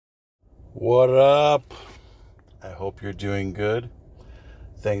What up? I hope you're doing good.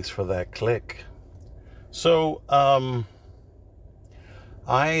 Thanks for that click. So, I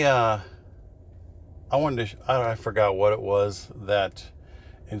wanted to. I forgot what it was that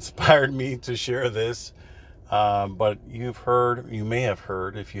inspired me to share this. But you may have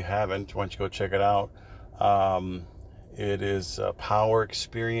heard. If you haven't, why don't you go check it out? It is a Power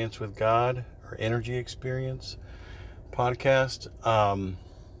Experience with God or Energy Experience podcast.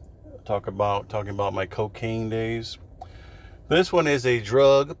 Talking about my cocaine days. This one is a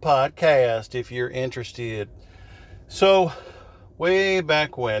drug podcast if you're interested. So, way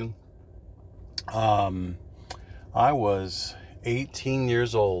back when, I was 18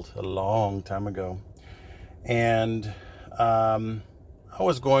 years old, a long time ago, and I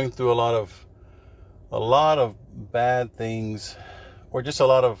was going through a lot of bad things, or just a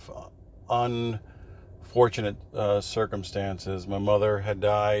lot of unfortunate circumstances. My mother had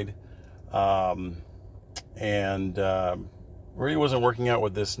died. And really wasn't working out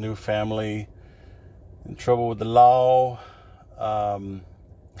with this new family, in trouble with the law,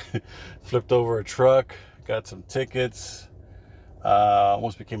 flipped over a truck, got some tickets,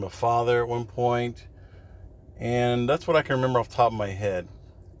 almost became a father at one point, and that's what I can remember off the top of my head.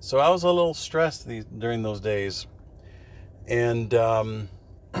 So I was a little stressed during those days, and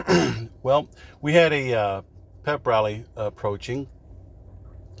well, we had a pep rally approaching.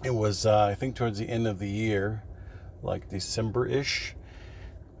 It was, I think, towards the end of the year, like December-ish,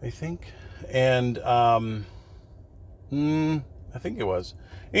 I think. And I think it was.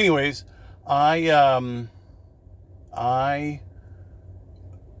 Anyways, I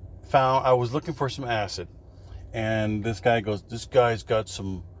was looking for some acid. And this guy goes, this guy's got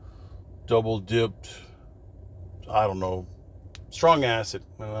some double dipped, I don't know, strong acid.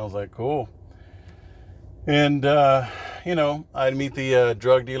 And I was like, cool. And, I'd meet the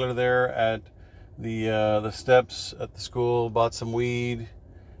drug dealer there at the steps at the school, bought some weed,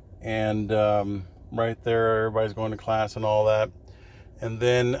 and right there, everybody's going to class and all that. And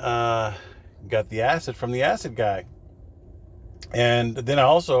then got the acid from the acid guy. And then I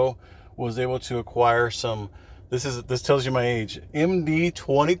also was able to acquire some, this tells you my age, MD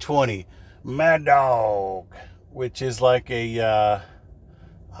 2020 Mad Dog, which is like a,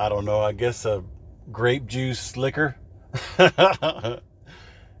 I don't know, I guess a grape juice liquor.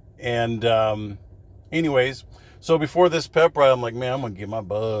 And anyways, so before this pep ride, I'm like, man, I'm gonna get my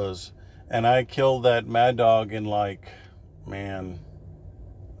buzz. And I killed that Mad Dog in like, man,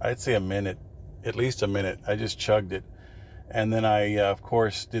 I'd say a minute, at least a minute. I just chugged it. And then I of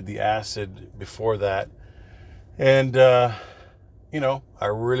course did the acid before that. And I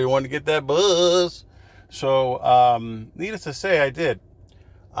really wanted to get that buzz. So needless to say, I did.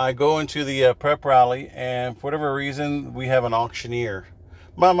 I go into the prep rally, and for whatever reason, we have an auctioneer.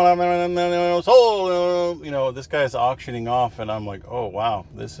 This guy's auctioning off, and I'm like, oh, wow,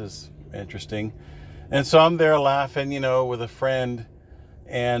 this is interesting. And so I'm there laughing, with a friend,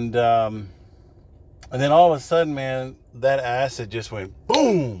 and then all of a sudden, man, that acid just went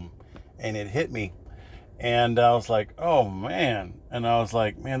boom, and it hit me. And I was like, oh, man. And I was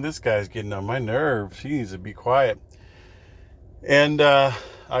like, man, this guy's getting on my nerves. He needs to be quiet. And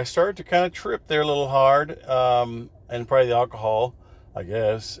I started to kind of trip there a little hard, and probably the alcohol, I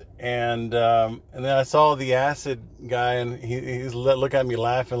guess. And then I saw the acid guy, and he's looking at me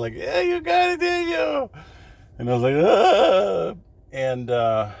laughing like, yeah, you got it, did you? And I was like, ah. And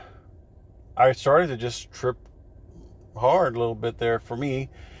I started to just trip hard a little bit there for me.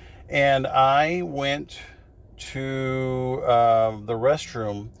 And I went to the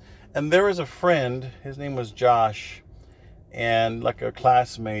restroom, and there was a friend. His name was Josh, and like a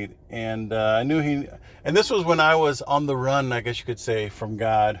classmate, and I knew and this was when I was on the run, I guess you could say, from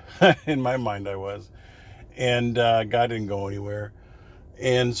God. In my mind I was, and God didn't go anywhere.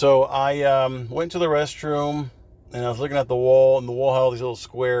 And so I went to the restroom, and I was looking at the wall, and the wall had all these little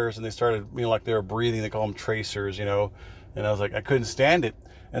squares, and they started, like they were breathing. They call them tracers, and I was like, I couldn't stand it.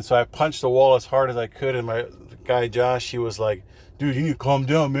 And so I punched the wall as hard as I could, and my guy Josh, he was like, dude, you need to calm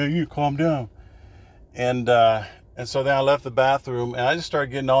down, man, you need to calm down. And so then I left the bathroom, and I just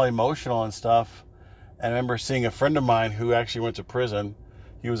started getting all emotional and stuff. And I remember seeing a friend of mine who actually went to prison.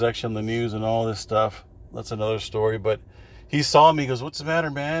 He was actually on the news and all this stuff. That's another story. But he saw me, he goes, what's the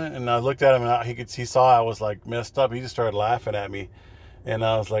matter, man? And I looked at him, and he saw I was like messed up. He just started laughing at me. And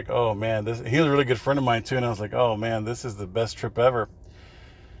I was like, oh man, he was a really good friend of mine too. And I was like, oh man, this is the best trip ever.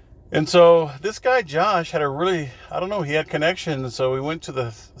 And so this guy Josh had he had connections. So we went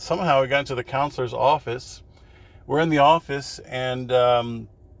to somehow we got into the counselor's office. We're in the office, and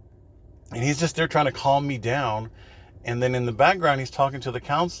he's just there trying to calm me down. And then in the background, he's talking to the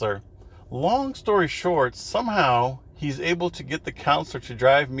counselor, Long story short, somehow he's able to get the counselor to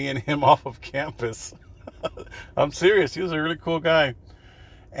drive me and him off of campus. I'm serious. He was a really cool guy.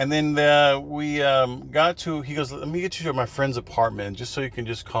 And then we got to, he goes, let me get you to my friend's apartment just so you can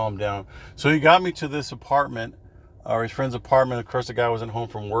just calm down. So he got me to this apartment, or his friend's apartment. Of course, the guy wasn't home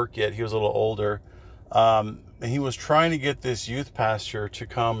from work yet. He was a little older. And he was trying to get this youth pastor to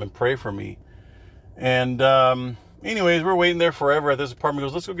come and pray for me. And anyways, we're waiting there forever at this apartment. He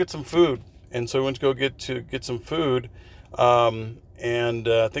goes, let's go get some food. And so we went to go get some food. And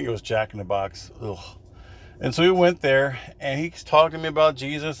I think it was Jack in the Box. Ugh. And so we went there, and he's talking to me about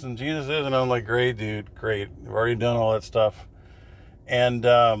Jesus, and Jesus is, and I'm like, great, dude, great. We've already done all that stuff. And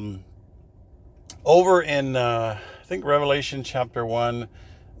over in, I think, Revelation chapter 1,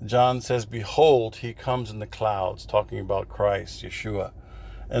 John says, behold, he comes in the clouds, talking about Christ, Yeshua.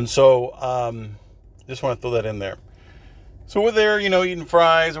 And so just want to throw that in there. So we're there, eating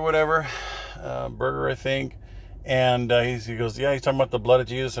fries or whatever, burger, I think. And he goes, yeah, he's talking about the blood of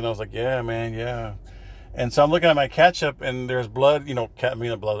Jesus. And I was like, yeah, man, yeah. And so I'm looking at my ketchup, and there's blood,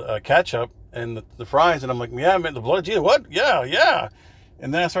 ketchup and the fries. And I'm like, yeah, man, the blood of Jesus. What? Yeah.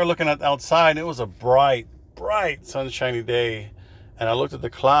 And then I started looking outside, and it was a bright, sunshiny day. And I looked at the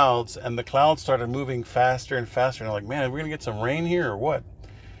clouds, and the clouds started moving faster and faster. And I'm like, man, are we going to get some rain here or what?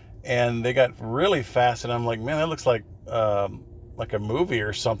 And they got really fast. And I'm like, man, that looks like a movie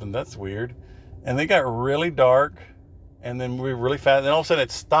or something. That's weird. And they got really dark, and then we were really fast. And all of a sudden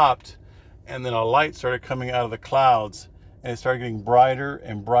it stopped. And then a light started coming out of the clouds, and it started getting brighter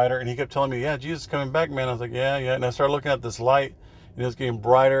and brighter. And he kept telling me, yeah, Jesus is coming back, man. I was like, yeah. And I started looking at this light, and it was getting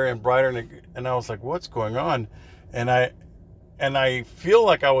brighter and brighter. And I was like, what's going on? And I feel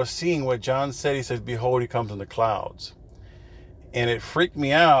like I was seeing what John said. He says, behold, he comes in the clouds. And it freaked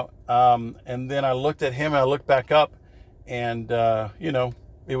me out. And then I looked at him, and I looked back up, and,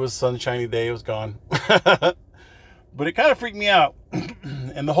 it was a sunshiny day. It was gone. But it kind of freaked me out.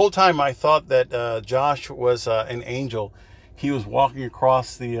 And the whole time I thought that Josh was an angel. He was walking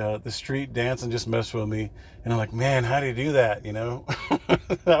across the street dancing, just messing with me. And I'm like, man, how do you do that?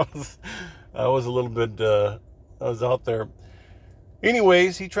 I was a little bit, I was out there.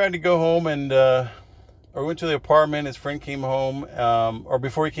 Anyways, he tried to go home, and or went to the apartment. His friend came home, or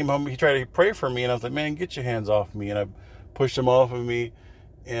before he came home, he tried to pray for me. And I was like, man, get your hands off me. And I pushed him off of me.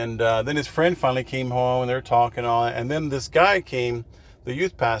 And then his friend finally came home, and they were talking all that. And then this guy came, the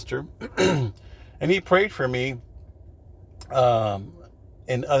youth pastor, and he prayed for me in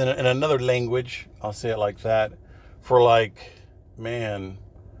another language. I'll say it like that. For like, I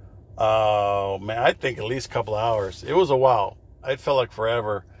think at least a couple of hours. It was a while. It felt like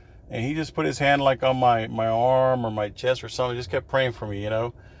forever. And he just put his hand like on my arm or my chest or something. Just kept praying for me,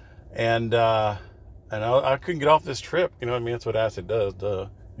 And I couldn't get off this trip. You know what I mean? That's what acid does. Duh.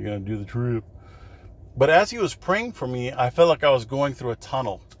 You're going to do the trip. But as he was praying for me, I felt like I was going through a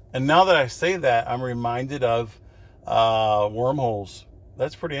tunnel. And now that I say that, I'm reminded of wormholes.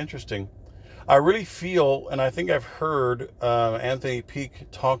 That's pretty interesting. I really feel, and I think I've heard Anthony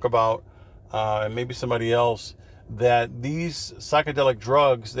Peake talk about, and maybe somebody else, that these psychedelic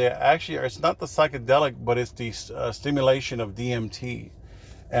drugs, they actually are, it's not the psychedelic, but it's the stimulation of DMT.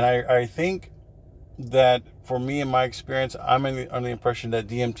 And I think that for me, in my experience, I'm under the impression that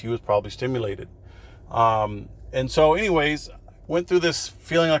DMT was probably stimulated. And so anyways, went through this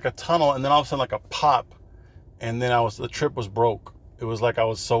feeling like a tunnel, and then all of a sudden like a pop, and then the trip was broke. It was like I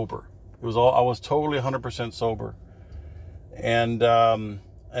was sober. I was totally 100% sober. And I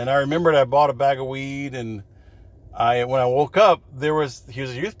remembered I bought a bag of weed, and when I woke up, he was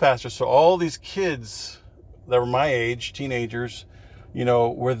a youth pastor. So all these kids that were my age, teenagers,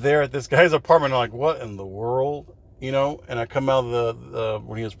 were there at this guy's apartment. I'm like, what in the world? And I come out of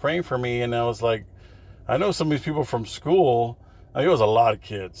when he was praying for me, and I was like, I know some of these people from school. It was a lot of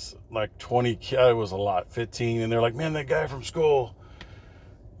kids, like 20 kids. It was a lot, 15. And they're like, man, that guy from school.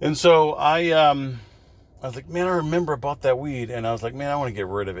 And so I was like, man, I remember I bought that weed. And I was like, man, I want to get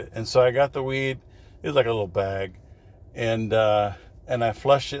rid of it. And so I got the weed. It was like a little bag. And I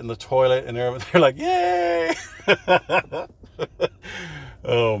flushed it in the toilet, and they're like, yay.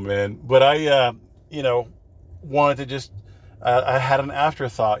 Oh, man. But I, wanted to just, I had an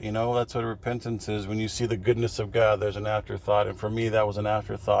afterthought, that's what repentance is. When you see the goodness of God, there's an afterthought. And for me, that was an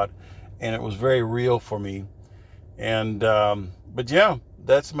afterthought, and it was very real for me. And, but yeah,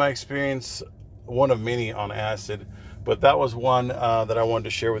 that's my experience. One of many on acid, but that was one that I wanted to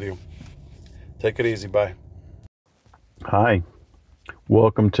share with you. Take it easy. Bye. Hi,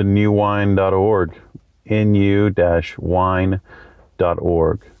 welcome to newwine.org, nu-wine.org.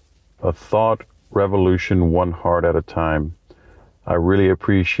 A thought revolution, one heart at a time. I really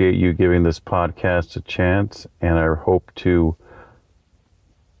appreciate you giving this podcast a chance, and I hope to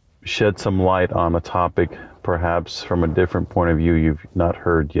shed some light on a topic perhaps from a different point of view you've not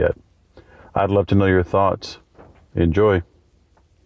heard yet. I'd love to know your thoughts. Enjoy.